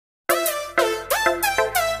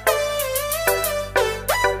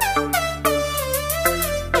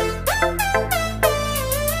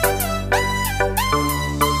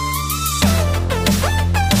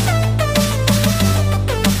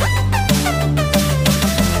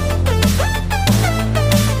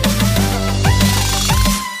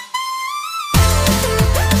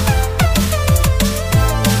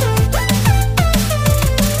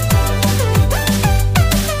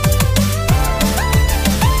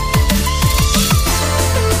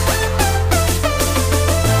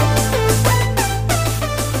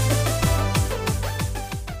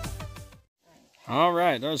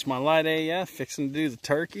was my light AF, fixing to do the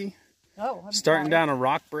turkey. Oh, I'm starting sorry. down a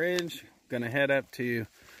rock bridge. Gonna head up to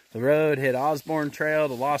the road, hit Osborne Trail,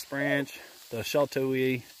 the Lost Branch, the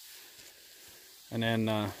Sheltowee, and then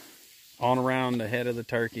on around the head of the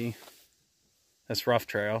turkey. That's Rough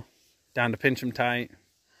Trail. Down to Pincham Tight,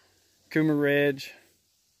 Coomer Ridge,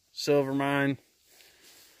 Silver Mine,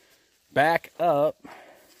 back up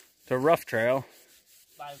to Rough Trail.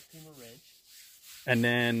 By Coomer Ridge. And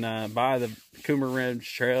then by the Coomer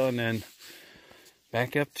Ridge Trail, and then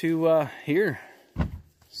back up to here.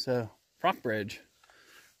 So, Rock Bridge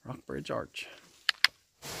Arch.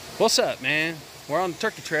 What's up, man? We're on the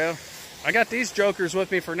turkey trail. I got these jokers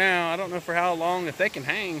with me for now. I don't know for how long. If they can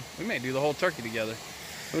hang, we may do the whole turkey together.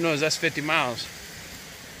 Who knows? That's 50 miles.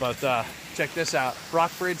 But check this out.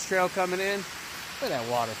 Rock Bridge Trail coming in. Look at that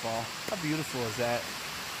waterfall. How beautiful is that?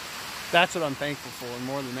 That's what I'm thankful for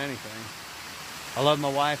more than anything. I love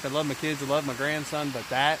my wife. I love my kids. I love my grandson. But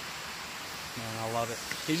that, man, I love it.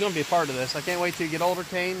 He's going to be a part of this. I can't wait till you get older,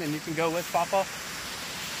 Kane, and you can go with Papa.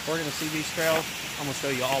 We're going to see these trails. I'm going to show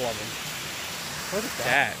you all of them. Look at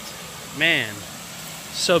that. Man,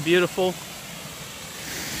 so beautiful.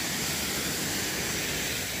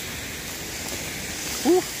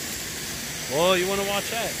 Whew. Well, you want to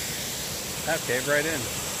watch that? That cave right in.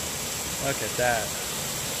 Look at that.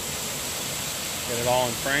 Get it all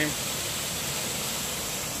in frame.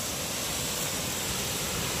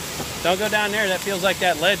 Don't go down there. That feels like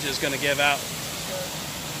that ledge is going to give out.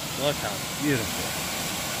 Look how beautiful.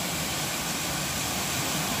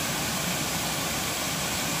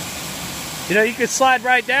 You know, you could slide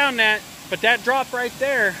right down that, but that drop right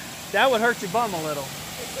there, that would hurt your bum a little.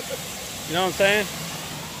 You know what I'm saying?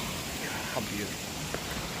 God, how beautiful.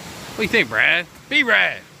 What do you think, Brad?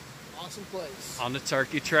 B-rad. Awesome place. On the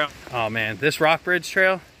turkey trail. Oh man, this Rock Bridge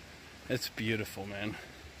Trail, it's beautiful, man.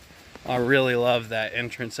 I really love that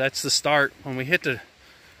entrance. That's the start. When we hit the,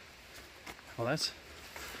 well, that's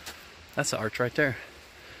the arch right there.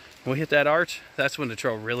 When we hit that arch, that's when the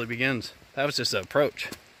trail really begins. That was just the approach.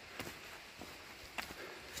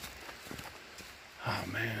 Oh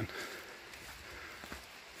man.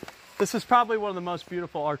 This is probably one of the most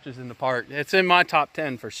beautiful arches in the park. It's in my top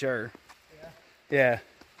 10 for sure. Yeah. Yeah.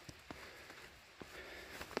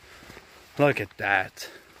 Look at that.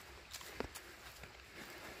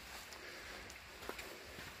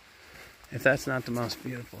 If that's not the most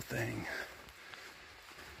beautiful thing.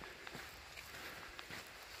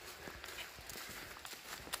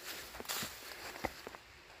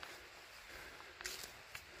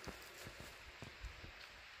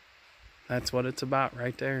 That's what it's about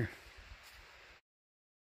right there.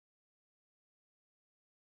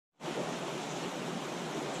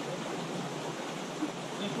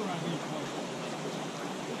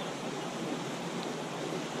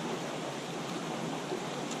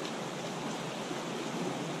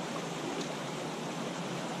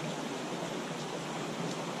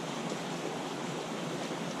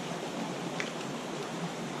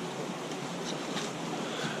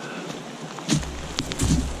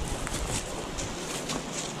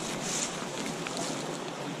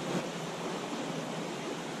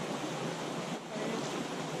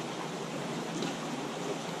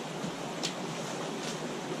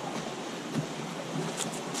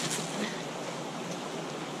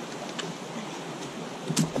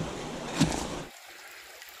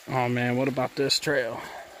 Oh man, what about this trail?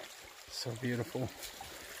 So beautiful.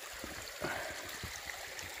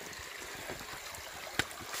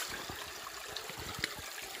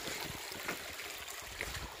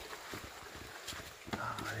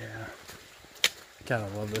 Oh yeah.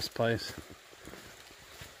 Gotta love this place.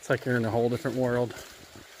 It's like you're in a whole different world.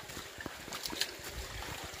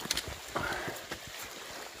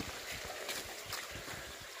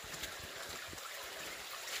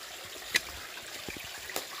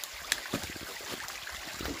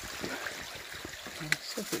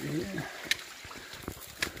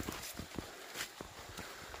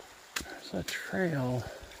 There's a trail.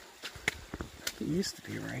 It used to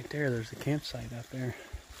be right there. There's a campsite up there.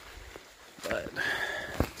 But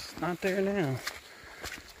it's not there now.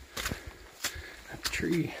 That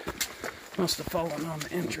tree must have fallen on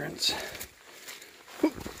the entrance.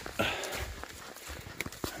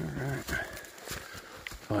 Alright.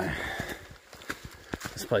 Boy.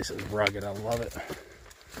 This place is rugged. I love it.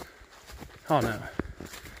 Oh no.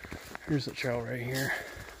 Here's the trail right here.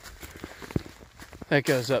 That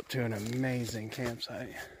goes up to an amazing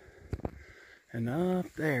campsite. And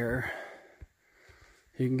up there,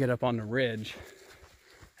 you can get up on the ridge.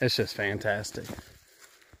 It's just fantastic.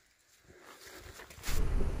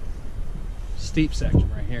 Steep section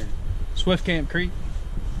right here. Swift Camp Creek.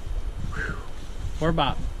 Whew.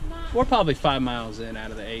 We're probably 5 miles in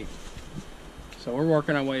out of the 8. So we're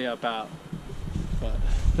working our way up out. But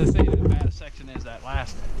the thing, the baddest section is that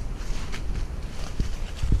last.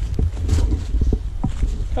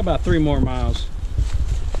 About 3 more miles.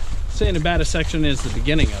 Saying the baddest section is the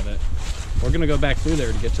beginning of it. We're gonna go back through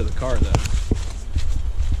there to get to the car though.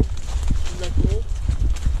 Isn't that cool?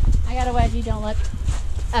 I got a wedgie, don't look.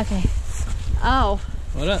 Okay. Oh.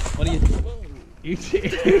 What up? What do you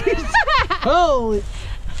holy!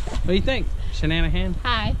 What do you think? Shenanigan?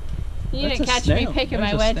 Hi. You That's didn't a catch snail. me picking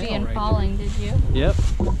There's my a wedgie snail and right falling, did you? Yep.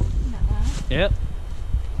 Yep.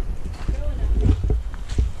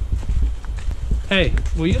 Hey,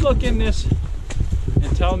 will you look in this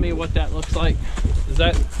and tell me what that looks like? Is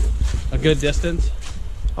that a good distance?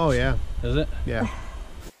 Oh yeah. Is it? Yeah.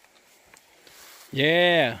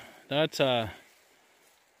 Yeah, that's a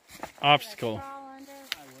obstacle.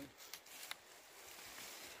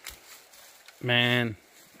 Man,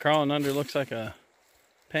 crawling under looks like a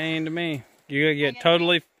pain to me. You gotta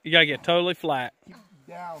get totally flat.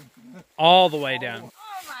 Down. All the way down.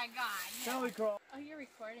 Oh my god. Belly crawl. Oh, you're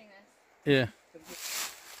recording this. Yeah.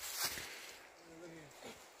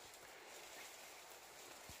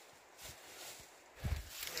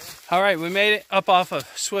 All right, we made it up off of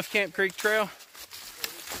Swift Camp Creek Trail.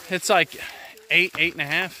 It's like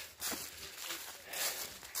 8.5.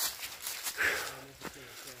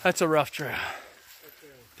 That's a rough trail.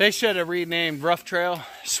 They should have renamed Rough Trail,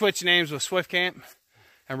 switched names with Swift Camp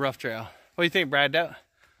and Rough Trail. What do you think, Brad? What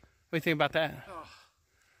do you think about that?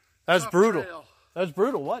 That was brutal. That was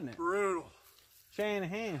brutal, wasn't it? Brutal.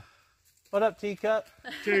 Shanahan. What up, Teecup?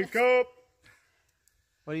 Teecup.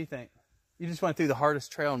 What do you think? You just went through the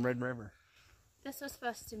hardest trail in Red River. This was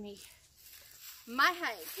supposed to be my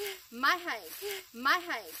hike, my hike, my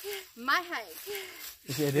hike, my hike.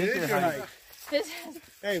 It is your hike. This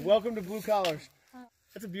Hey, welcome to Blue Collars.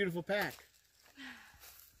 That's a beautiful pack.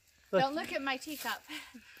 Don't look at my teacup.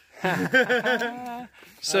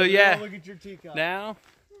 So yeah, Look at your teacup. now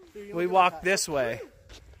we walk this way.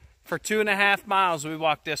 For 2.5 miles, we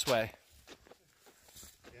walk this way.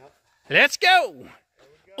 Yep. Let's go!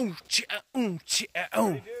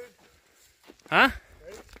 Huh?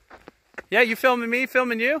 Yeah, you filming me,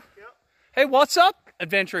 filming you? Yep. Hey, what's up,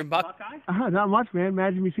 adventuring buckeye? Not much, man.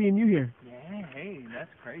 Imagine me seeing you here. Yeah, hey, that's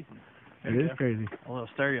crazy. It is crazy. A little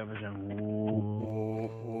stereo vision.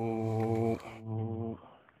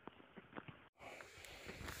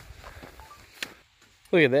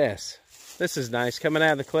 Look at this. This is nice. Coming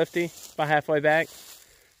out of the Clifty, about halfway back.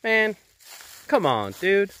 Man, come on,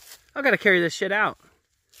 dude. I gotta carry this shit out.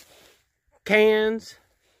 Cans.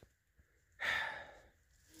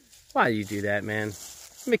 Why do you do that, man?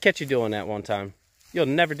 Let me catch you doing that one time. You'll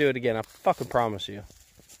never do it again. I fucking promise you.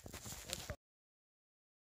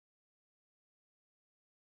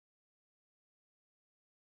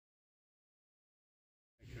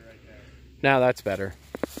 Now that's better.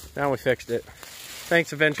 Now we fixed it.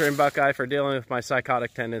 Thanks, Adventuring Buckeye, for dealing with my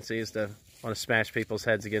psychotic tendencies to want to smash people's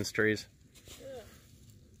heads against trees.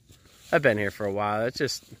 I've been here for a while. It's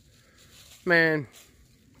just, man,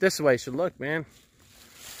 this is the way it should look, man.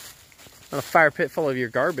 On a fire pit full of your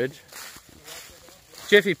garbage.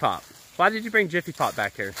 Jiffy Pop. Why did you bring Jiffy Pop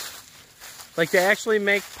back here? Like, they actually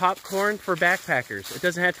make popcorn for backpackers. It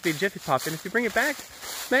doesn't have to be Jiffy Pop. And if you bring it back,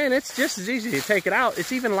 man, it's just as easy to take it out.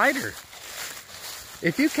 It's even lighter.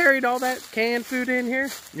 If you carried all that canned food in here,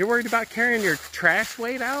 you're worried about carrying your trash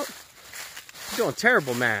weight out? You're doing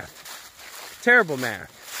terrible math. Terrible math.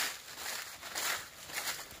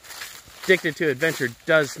 Addicted to Adventure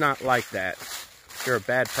does not like that. You're a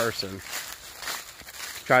bad person.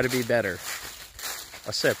 Try to be better.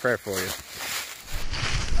 I'll say a prayer for you.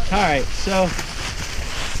 Alright, so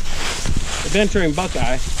Adventuring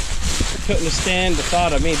Buckeye couldn't stand the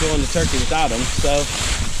thought of me doing the turkey without him, so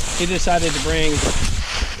he decided to bring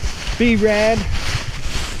B-rad,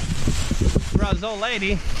 brought his old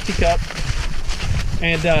lady, Teecup,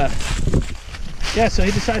 and yeah, so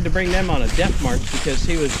he decided to bring them on a death march because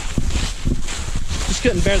he was just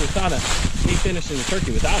couldn't bear the thought of me finishing the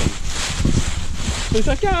turkey without him. So he's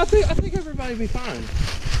like, yeah, I think everybody will be fine.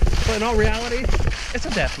 But in all reality, it's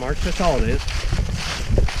a death march. That's all it is.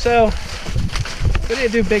 So we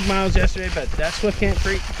didn't do big miles yesterday, but that Swift Camp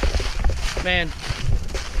Creek, man,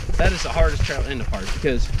 that is the hardest trail in the park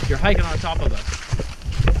because you're hiking on top of a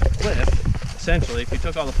cliff. Essentially, if you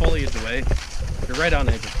took all the foliage away, you're right on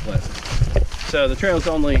the edge of the cliff. So the trail's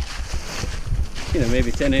only, you know,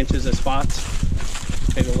 maybe 10 inches at spots,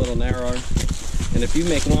 maybe a little narrower. And if you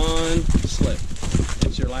make one slip,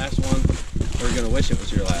 it's your last one, or you're gonna wish it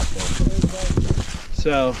was your last one.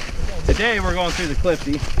 So today we're going through the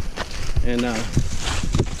Clifty, and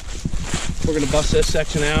We're gonna bust this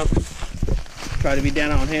section out. Try to be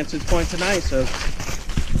down on Hanson's Point tonight, so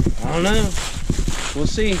I don't know. We'll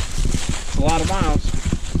see. It's a lot of miles.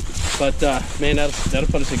 But man, that'll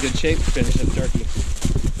put us in good shape to finish up turkey.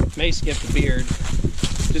 May skip the beard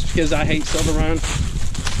just because I hate Silver Run.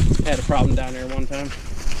 Had a problem down there one time.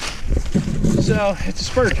 So it's a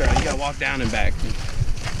spur trail. You gotta walk down and back.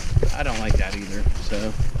 I don't like that either.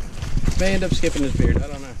 So may end up skipping his beard. I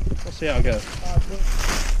don't know. We'll see how it goes.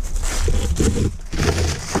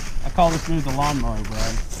 I call this move the lawnmower,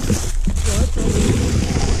 Brad.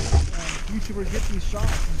 You should get these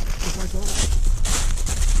shots just like that.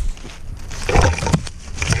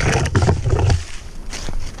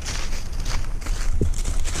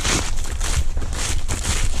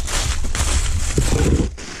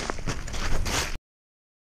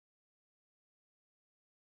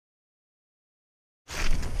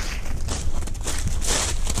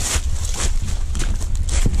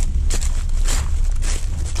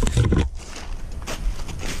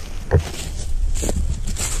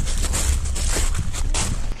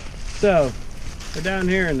 So, we're down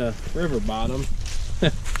here in the river bottom.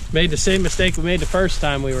 Made the same mistake we made the first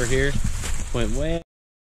time we were here. Went way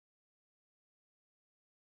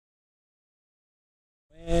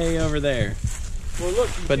over there. Well, look,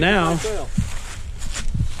 but now,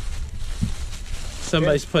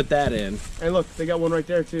 somebody's put that in. Hey, look, they got one right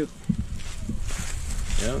there too.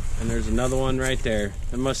 Yep, and there's another one right there.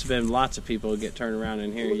 There must have been lots of people who get turned around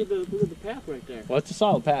in here. Look at the path right there. Well, it's a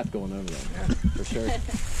solid path going over there, yeah, for sure.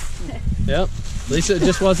 Yep, at least it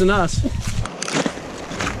just wasn't us.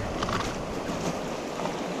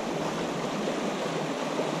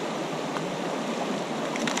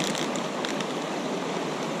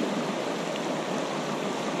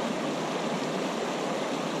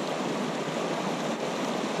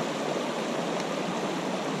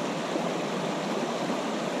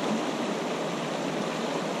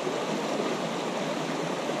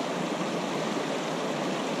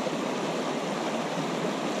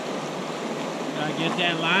 Get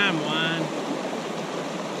that lime wine.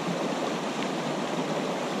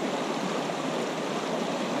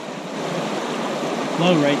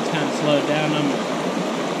 Flow rate's kind of slowed down. I'm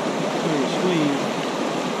going to squeeze.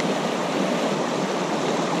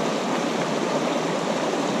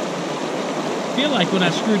 I feel like when I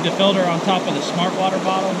screwed the filter on top of the smart water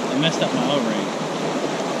bottle, it messed up my O-ring.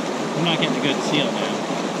 I'm not getting a good seal now.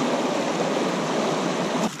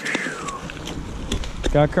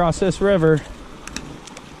 Gotta cross this river.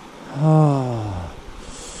 Oh,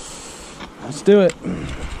 let's do it.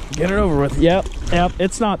 Get it over with. Yep,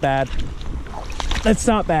 it's not bad. It's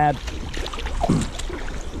not bad.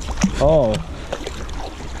 Oh.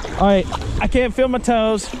 All right, I can't feel my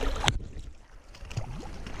toes.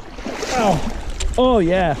 Oh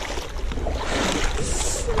yeah.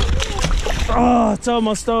 Oh, it's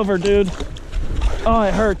almost over, dude. Oh,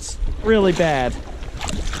 it hurts really bad.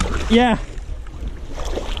 Yeah.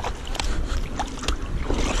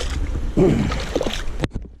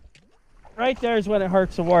 Right there is when it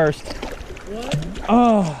hurts the worst. What?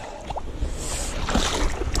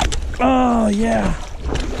 Oh yeah.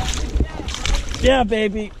 Yeah,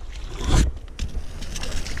 baby.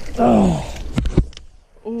 Oh.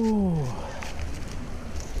 Ooh.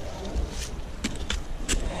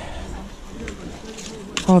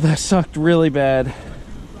 Oh, that sucked really bad.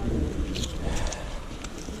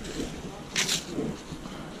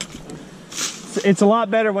 It's a lot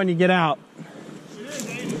better when you get out.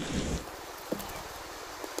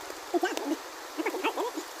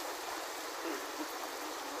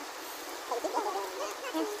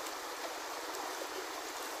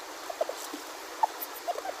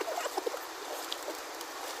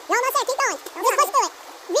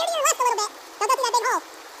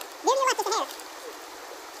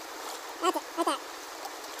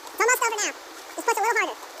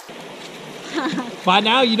 By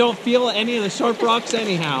now, you don't feel any of the sharp rocks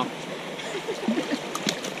anyhow.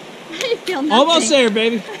 I feel nothing. Almost there,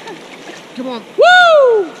 baby. Come on.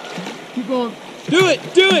 Woo! Keep going. Do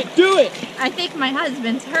it, do it, do it. I think my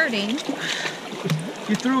husband's hurting.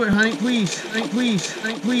 Get through it, honey, please. Honey, please.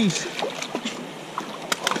 Honey, please.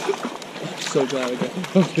 So glad I got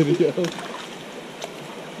the video.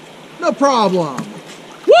 No problem.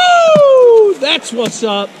 Woo! That's what's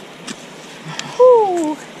up.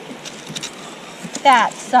 Whew.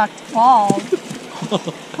 That sucked balls.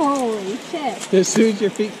 Holy shit. As soon as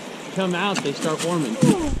your feet come out, they start warming.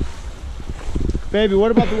 Baby,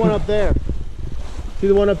 what about the one up there? See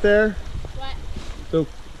the one up there? What? So,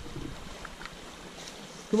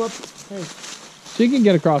 come up. Hey. She can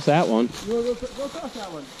get across that one. Go across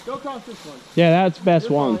that one. Go across this one. Yeah, that's the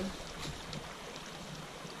best one.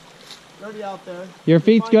 Already out there. Your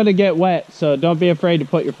feet's gonna get wet, so don't be afraid to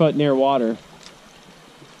put your foot near water.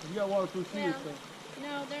 You got waterproof shoes. Yeah.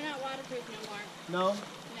 No, they're not waterproof no more. No? No.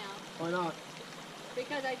 Why not?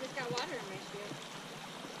 Because I just got water in my shoe.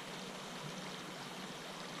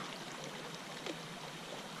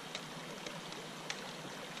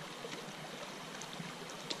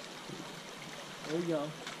 There you go.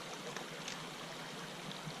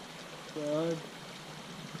 Good.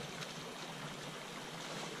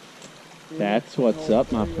 That's what's up,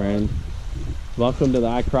 my friend. Welcome to the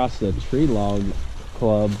I Cross the Tree Log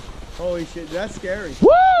Club. Holy shit, that's scary.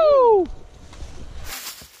 Woo!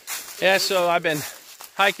 Yeah, so I've been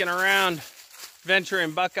hiking around,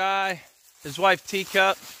 venturing Buckeye, his wife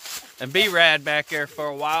Teecup, and B-rad back there for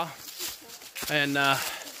a while. And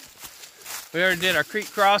we already did our creek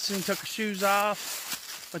crossing, took our shoes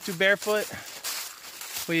off, went through barefoot.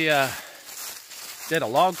 We did a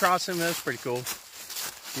log crossing, that was pretty cool.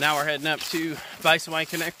 Now we're heading up to Bison White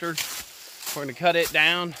Connector. We're gonna cut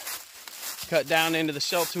down into the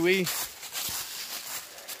Sheltowee,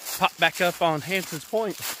 pop back up on Hanson's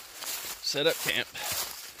Point, set up camp.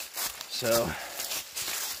 So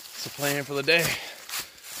it's the plan for the day.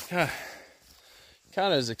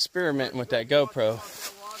 Kind of is experimenting with that GoPro.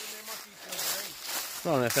 I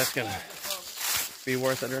don't know if that's gonna be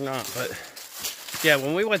worth it or not, but yeah,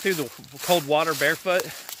 when we went through the cold water barefoot,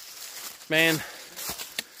 man,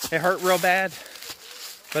 it hurt real bad,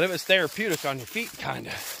 but it was therapeutic on your feet, kind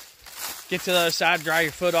of. Get to the other side, dry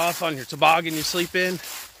your foot off on your toboggan you sleep in,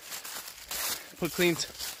 put clean,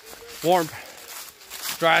 warm,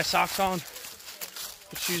 dry socks on,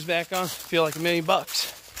 put shoes back on, feel like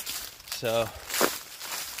 $1,000,000. So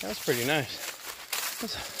that's pretty nice.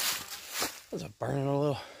 That was a burning a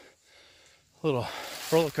little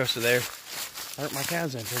roller coaster there. I hurt my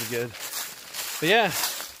calves in pretty good. But yeah,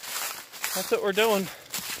 that's what we're doing.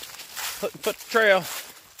 Foot trail.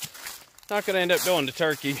 Not gonna end up going to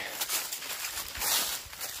Turkey.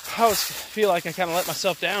 I always feel like I kind of let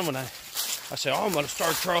myself down when I say, oh, I'm gonna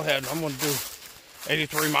start trailhead. I'm gonna do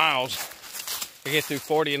 83 miles. I get through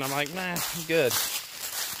 40 and I'm like, nah, I'm good.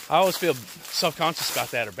 I always feel self-conscious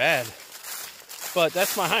about that or bad. But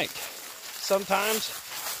that's my hike. Sometimes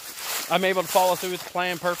I'm able to follow through with the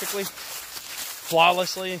plan perfectly,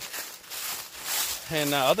 flawlessly.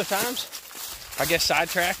 And other times, I get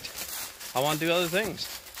sidetracked. I want to do other things.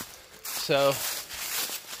 So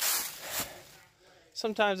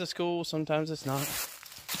sometimes it's cool, sometimes it's not.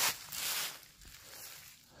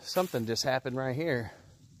 Something just happened right here.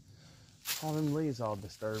 All them leaves all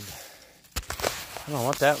disturbed. I don't know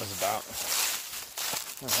what that was about.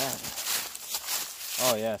 Look at that.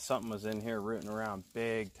 Oh yeah, something was in here rooting around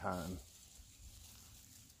big time.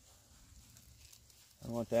 I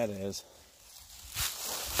don't know what that is.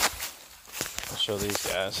 I'll show these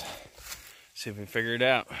guys. See if we can figure it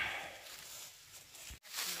out.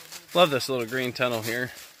 Love this little green tunnel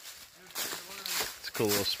here. It's a cool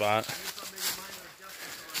little spot.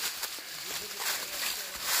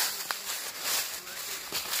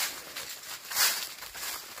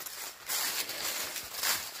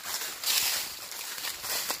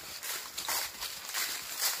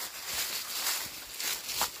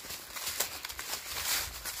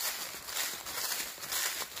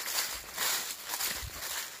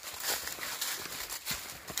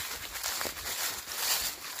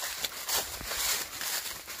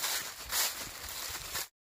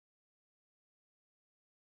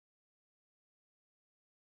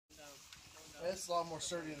 It's a lot more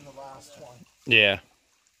sturdy than the last one. Yeah.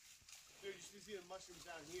 Dude, you should see the mushrooms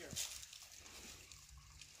down here.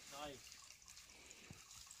 Nice.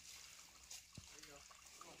 There you go.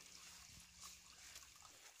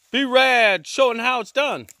 B-rad, showing how it's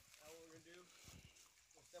done. Now what we're going to do,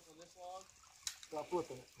 we'll step on this log. Stop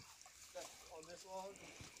flipping it. Step on this log.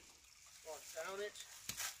 Walk down it.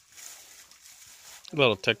 A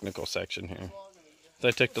little technical section here.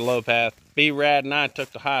 They took the low path. B-rad and I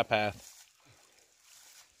took the high path.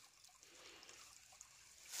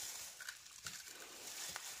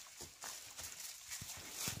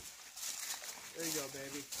 There you go,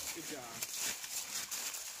 baby. Good job.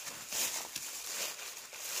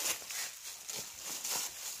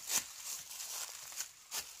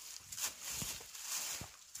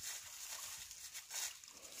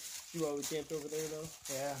 See why we camped over there, though?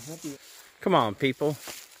 Yeah, that'd be... Come on, people.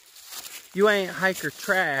 You ain't hiker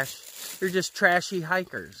trash. You're just trashy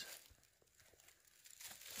hikers.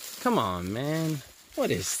 Come on, man. What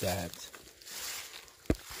is that?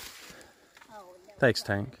 Thanks,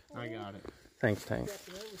 Tank. I got it. Thanks, Tank.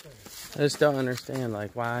 I just don't understand,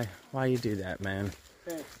 like, why you do that, man.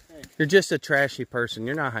 Hey. You're just a trashy person.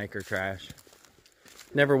 You're not hiker trash.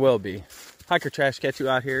 Never will be. Hiker trash catch you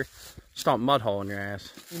out here, stomp mud hole in your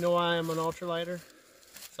ass. You know why I'm an ultralighter?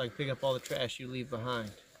 So I can pick up all the trash you leave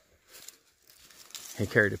behind. He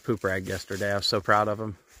carried a poop rag yesterday. I was so proud of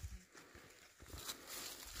him.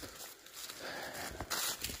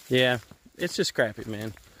 Yeah, it's just crappy,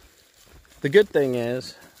 man. The good thing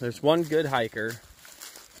is, there's one good hiker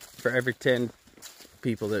for every 10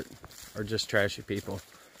 people that are just trashy people.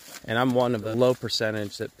 And I'm one of the low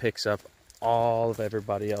percentage that picks up all of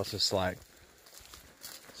everybody else's slack.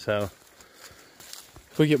 So,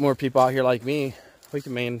 if we get more people out here like me, we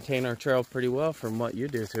can maintain our trail pretty well from what you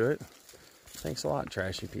do to it. Thanks a lot,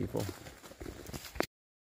 trashy people.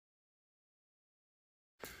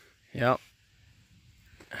 Yep.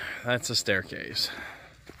 That's a staircase.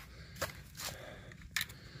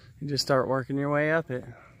 You just start working your way up it.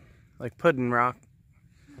 Like pudding rock.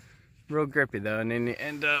 Real grippy though, and then you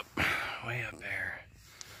end up way up there.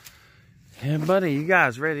 Yeah, buddy, you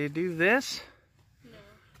guys ready to do this? No.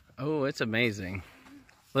 Oh, it's amazing.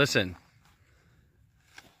 Listen.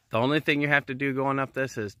 The only thing you have to do going up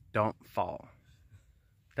this is don't fall.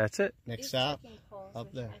 That's it. Next stop,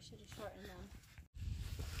 up there.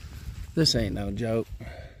 This ain't no joke.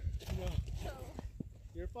 No.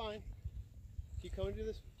 You're fine. Keep coming to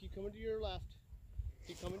this. Keep coming to your left.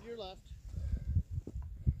 Keep coming to your left.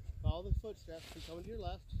 Follow the footsteps. Keep coming to your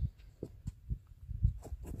left.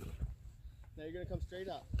 Now you're gonna come straight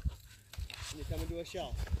up. And you come into a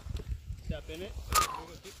shelf. Step in it.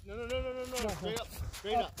 No. Straight up.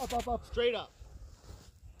 Straight up. Up. Straight up.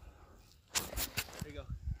 There you go.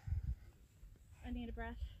 I need a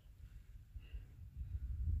breath.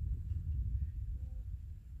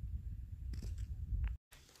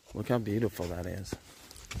 Look how beautiful that is.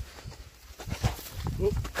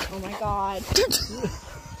 Oh my God.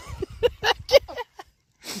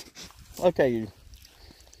 Okay, you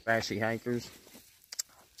trashy hikers.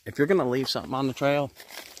 If you're gonna leave something on the trail,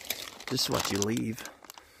 this is what you leave.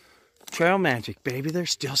 Trail magic, baby.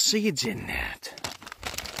 There's still seeds in that.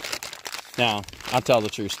 Now, I'll tell the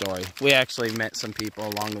true story. We actually met some people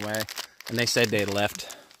along the way, and they said they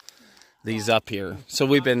left these up here. So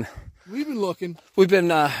we've been looking. We've been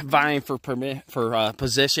vying for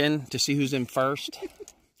position to see who's in first.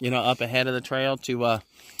 You know, up ahead of the trail to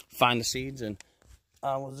find the seeds, and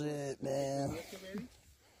that was it, man.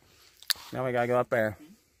 Now we gotta go up there.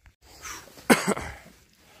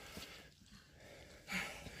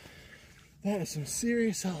 That is some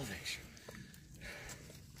serious elevation.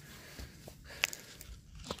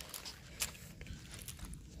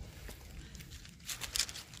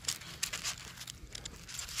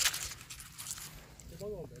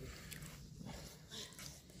 Come on, baby.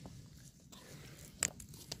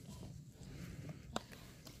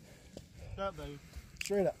 Stop, baby.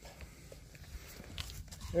 Straight up.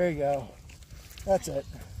 There you go. That's it.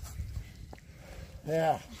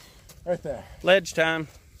 Yeah, right there. Ledge time.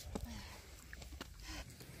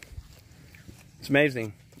 It's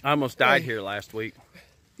amazing. I almost died here last week.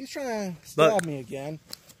 He's trying to stab me again.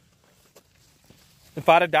 If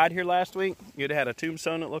I'd have died here last week, you'd have had a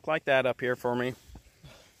tombstone that looked like that up here for me.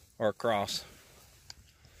 Or a cross.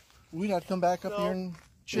 We'd have to come back up here and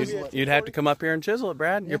chisel it. You'd have to come up here and chisel it,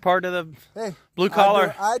 Brad. Yeah. You're part of the hey, blue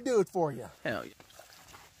collar. I'd do it for you. Hell yeah.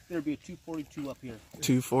 There'd be a 242 up here.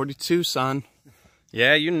 242, son.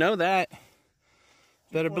 Yeah, you know that.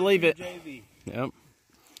 Better believe it. JV. Yep.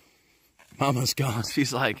 Mama's gone.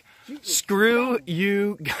 She's like, screw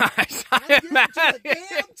you guys. I am out of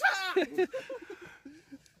here.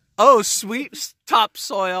 Oh, sweet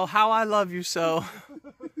topsoil, how I love you so.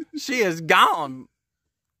 She is gone.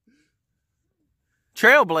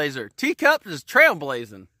 Trailblazer. Teecup is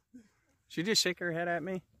trailblazing. She just shake her head at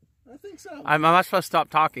me? I think so. I'm not supposed to stop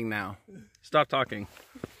talking now. Stop talking.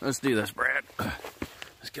 Let's do this, Brad.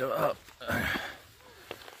 Let's go up.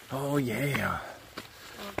 Oh, yeah.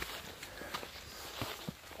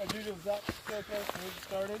 That dude was up staircase when we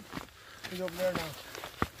started. He's over there now.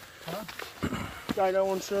 Huh? Guy got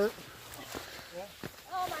one shirt. Yeah.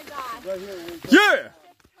 Oh my God. Right here. Yeah!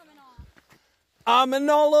 I'm an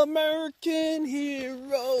all-American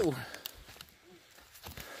hero. You know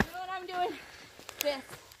what I'm doing? This.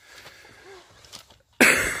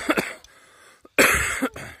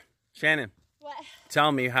 Shannon. What?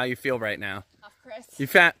 Tell me how you feel right now. Off, Chris. You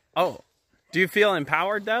do you feel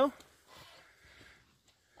empowered though?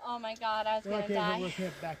 Oh my God, I was gonna die.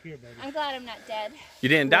 Back here, baby. I'm glad I'm not dead. You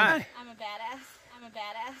didn't die. I'm a badass. I'm a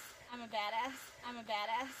badass. I'm a badass. I'm a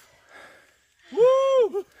badass.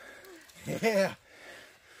 Woo! Yeah.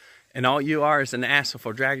 And all you are is an asshole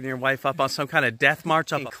for dragging your wife up on some kind of death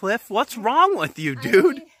march up a cliff? What's wrong with you,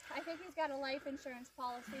 dude? I think he's got a life insurance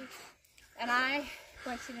policy. And I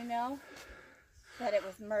want you to know that it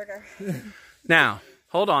was murder. Now,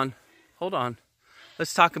 hold on. Hold on.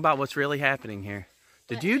 Let's talk about what's really happening here.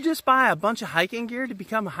 Did you just buy a bunch of hiking gear to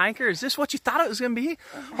become a hiker? Is this what you thought it was going to be?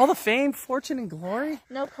 All the fame, fortune, and glory?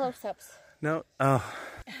 No close-ups. No. Oh.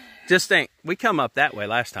 Just think, we come up that way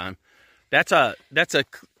last time. It's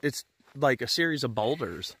like a series of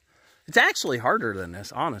boulders. It's actually harder than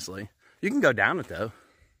this, honestly. You can go down it, though.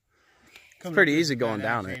 It's pretty easy going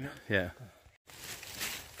down it. Yeah.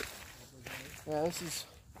 Yeah, this is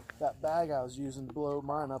that bag I was using to blow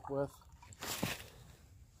mine up with.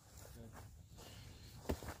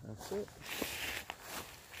 That's it.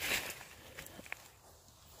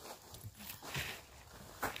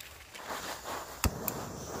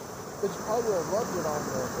 But you probably would have loved it on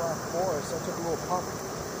the Black Forest. I took a little pump.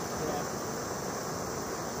 Yeah.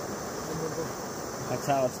 That's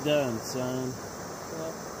how it's done, son.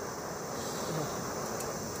 Yeah.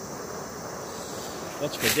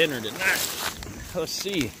 What's for dinner tonight? Let's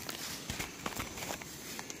see.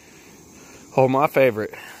 Oh, my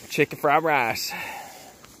favorite. Chicken fried rice.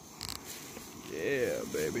 Yeah,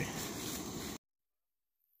 baby.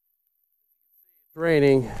 It's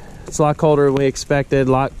raining. It's a lot colder than we expected.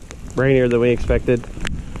 A lot rainier than we expected.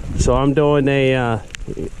 So I'm doing a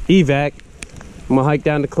evac. I'm gonna hike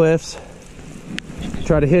down the cliffs.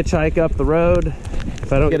 Try to hitchhike up the road.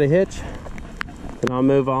 If I don't get a hitch, then I'll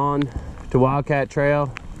move on to Wildcat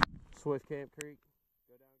Trail, Swift Camp Creek,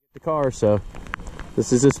 go down and get the car. So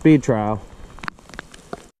this is a speed trial.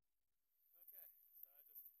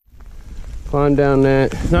 Climb down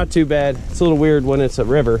that. Not too bad. It's a little weird when it's a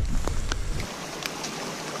river.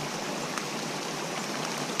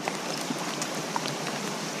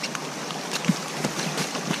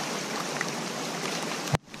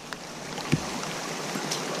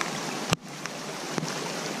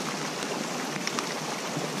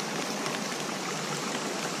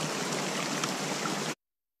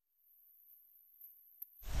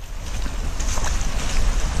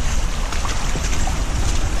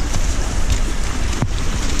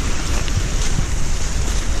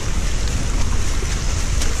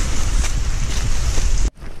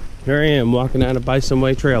 Here I am walking down a Bison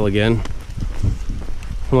Way trail again.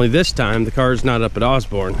 Only this time the car's not up at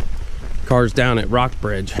Osborne. The car's down at Rock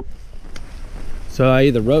Bridge. So I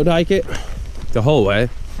either road hike it the whole way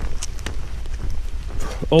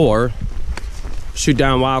or shoot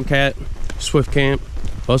down Wildcat, Swift Camp.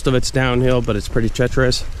 Most of it's downhill, but it's pretty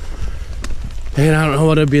treacherous. And I don't know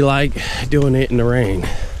what it'd be like doing it in the rain.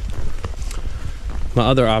 My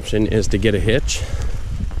other option is to get a hitch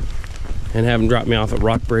and have them drop me off at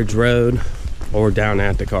Rock Bridge Road or down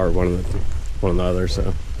at the car, one of the others.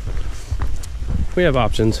 So we have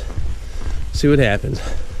options. See what happens.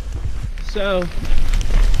 So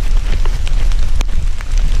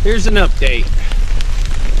here's an update.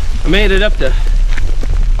 I made it up to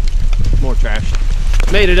more trash.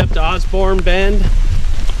 Made it up to Osborne Bend,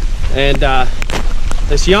 and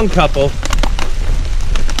this young couple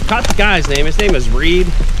caught the guy's name. His name is Reed.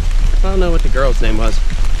 I don't know what the girl's name was.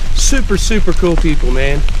 Super cool people,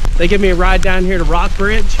 man. They give me a ride down here to Rock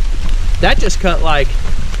Bridge. That just cut like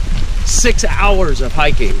 6 hours of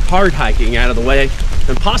hiking, hard hiking out of the way,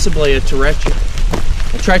 and possibly a treacherous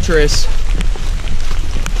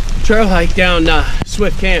trail hike down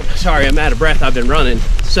Swift Camp. Sorry, I'm out of breath. I've been running.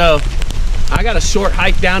 So I got a short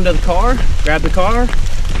hike down to the car, grab the car,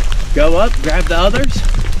 go up, grab the others.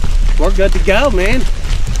 We're good to go, man.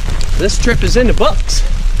 This trip is in the books.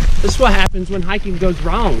 This is what happens when hiking goes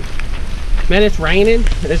wrong. Man, it's raining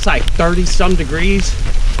and it's like 30 some degrees.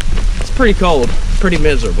 It's pretty cold, pretty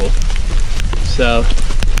miserable. So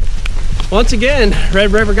once again,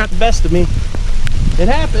 Red River got the best of me. It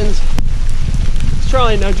happens. It's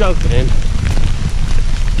truly no joke, man.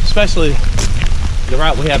 Especially the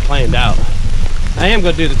route we have planned out. I am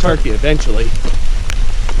going to do the Turkey eventually,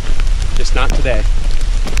 just not today.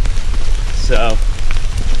 So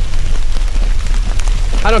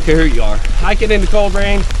I don't care who you are. Hiking in the cold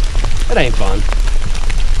rain, it ain't fun.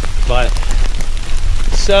 But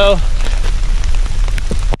so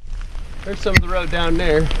there's some of the road down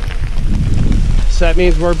there. So that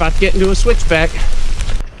means we're about to get into a switchback.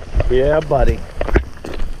 Yeah, buddy.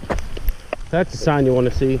 That's a sign you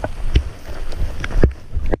want to see.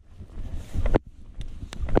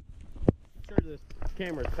 I'm sure this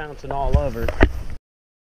camera's bouncing all over.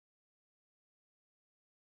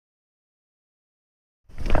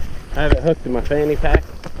 I have it hooked in my fanny pack.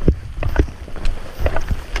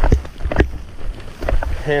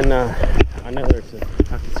 And I know I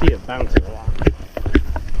can see it bouncing a lot.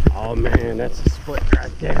 Oh man, that's a split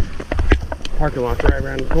right there. Parking lot's right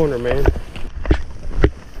around the corner, man.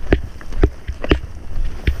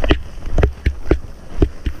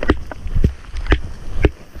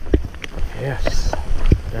 Yes,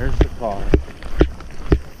 there's the car.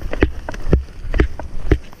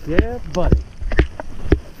 Yeah, buddy.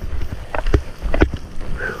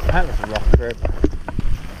 Whew, that was a rough trip.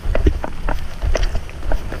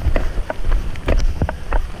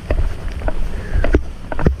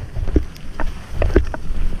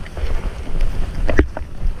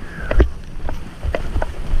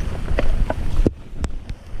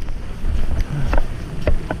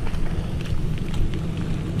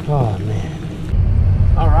 Oh man.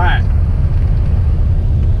 All right.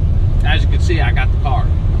 As you can see, I got the car.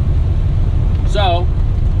 So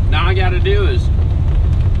now I got to do is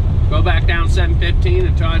go back down 715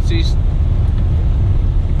 until I see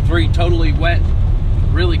 3 totally wet,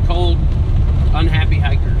 really cold, unhappy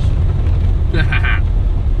hikers.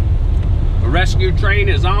 The rescue train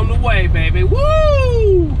is on the way, baby.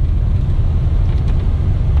 Woo!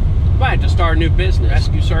 Might have to start a new business.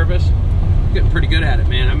 Rescue service. Getting pretty good at it,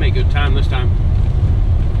 man. I made good time this time.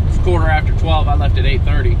 It's 12:15. I left at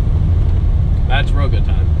 8:30. That's real good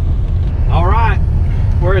time. All right,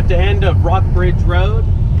 we're at the end of Rock Bridge Road.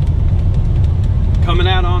 Coming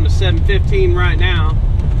out on the 715 right now.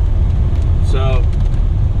 So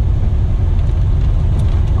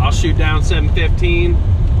I'll shoot down 715,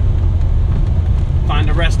 find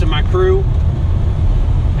the rest of my crew,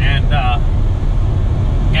 and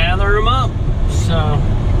gather them up. So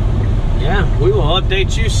yeah, we will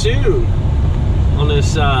update you soon on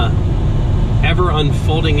this ever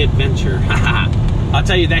unfolding adventure. I'll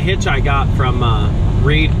tell you, that hitch I got from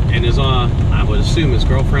Reed and his, I would assume his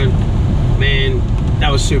girlfriend, man,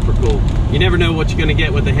 that was super cool. You never know what you're gonna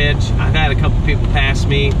get with a hitch. I've had a couple people pass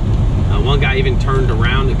me. One guy even turned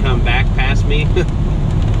around and come back past me. I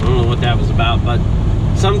don't know what that was about, but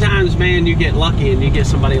sometimes, man, you get lucky and you get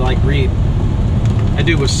somebody like Reed. That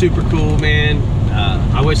dude was super cool, man.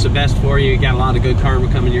 I wish the best for you. You got a lot of good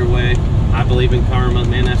karma coming your way. I believe in karma,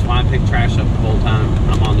 man. That's why I pick trash up the whole time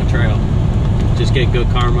I'm on the trail. Just get good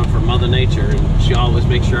karma from Mother Nature, and she always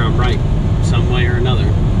makes sure I'm right some way or another.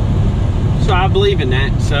 So I believe in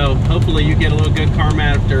that. So hopefully you get a little good karma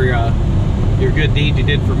after your good deed you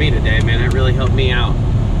did for me today, man. That really helped me out.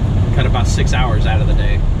 Cut about 6 hours out of the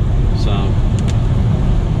day. So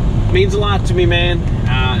it means a lot to me, man.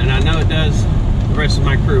 And I know it does the rest of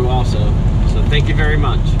my crew also. So thank you very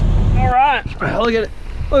much. All right, look at it.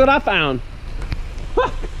 Look what I found. Huh.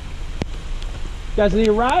 You guys need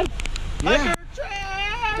a ride? Yeah.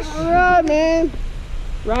 All right, man.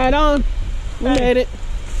 Right on. We made it.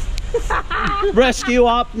 Rescue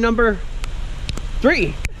op number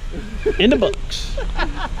 3 in the books.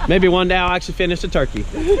 Maybe one day I'll actually finish the turkey.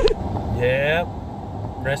 Yep.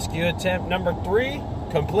 Rescue attempt number 3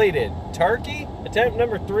 completed. Turkey attempt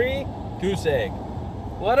number 3, goose egg.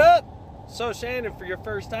 What up? So Shannon, for your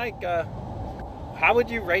first hike, how would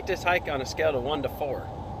you rate this hike on a scale of 1 to 4?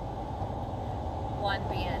 1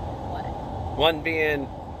 being what? 1 being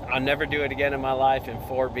I'll never do it again in my life, and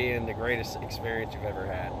 4 being the greatest experience you've ever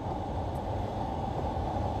had.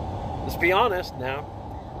 Let's be honest now.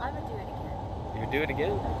 I would do it again. You would do it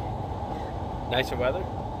again? Okay. Nicer weather?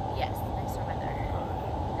 Yes, nicer weather.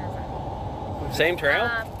 Same trail?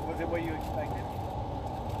 Was it what you expected?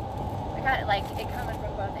 I got it, like, it coming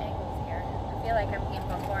from both angles here. I feel like I'm being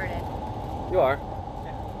bombarded. You are.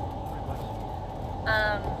 Yeah, pretty much.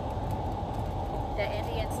 The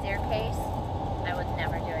Indian staircase, I would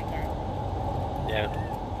never do again. Yeah,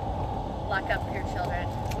 Lock up your children.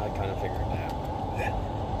 I kind of figured that.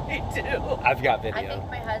 Me too. I've got I video. think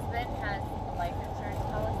my husband has a life insurance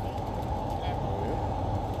policy, and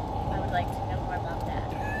I would like to know more about that.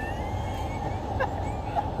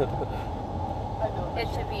 It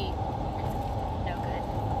should be no good.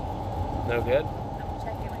 No good? I'm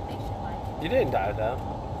checking with Nationwide. You didn't die though.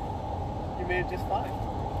 You made it just fine.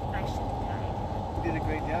 I should have died. You did a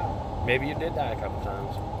great job. Maybe you did die a couple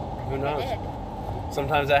times. Who knows? I did.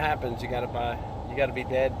 Sometimes that happens. You gotta be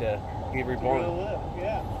dead to be reborn. To live,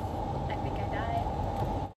 yeah.